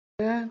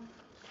Yeah.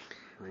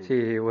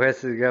 See,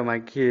 Wes has got my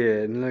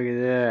kid. Look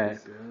at that.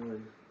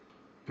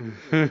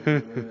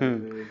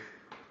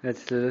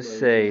 That's little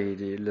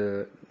Sadie.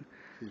 Look.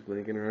 She's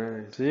blinking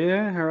her eyes. See,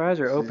 yeah, her eyes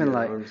are open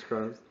like. Arms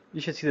crossed.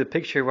 You should see the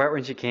picture right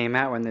when she came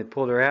out, when they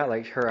pulled her out,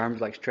 like her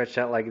arms like stretched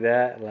out like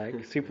that,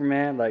 like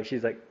Superman, like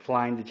she's like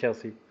flying to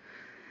Chelsea.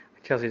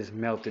 Chelsea just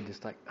melted,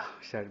 just like, oh,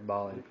 she started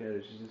bawling. Look at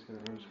her, she's just got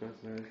her arms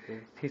crossed and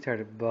everything. He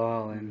started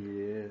bawling.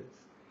 Yes.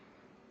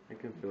 I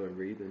can feel her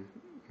breathing.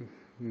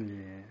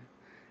 Yeah.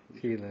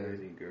 She loves.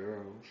 Crazy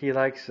girl. She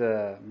likes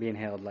being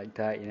held like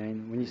tight, you know.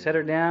 When you set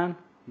her down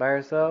by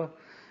herself,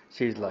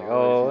 she's like,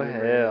 oh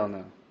hell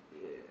no.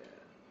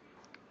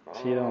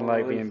 Yeah. She don't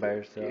like being by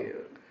herself.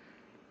 Cute.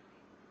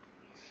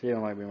 She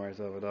don't like being by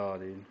herself at all,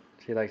 dude.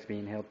 She likes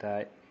being held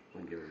tight.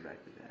 I'll give her back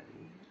to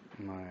daddy.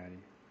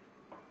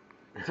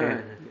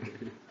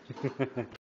 Alrighty.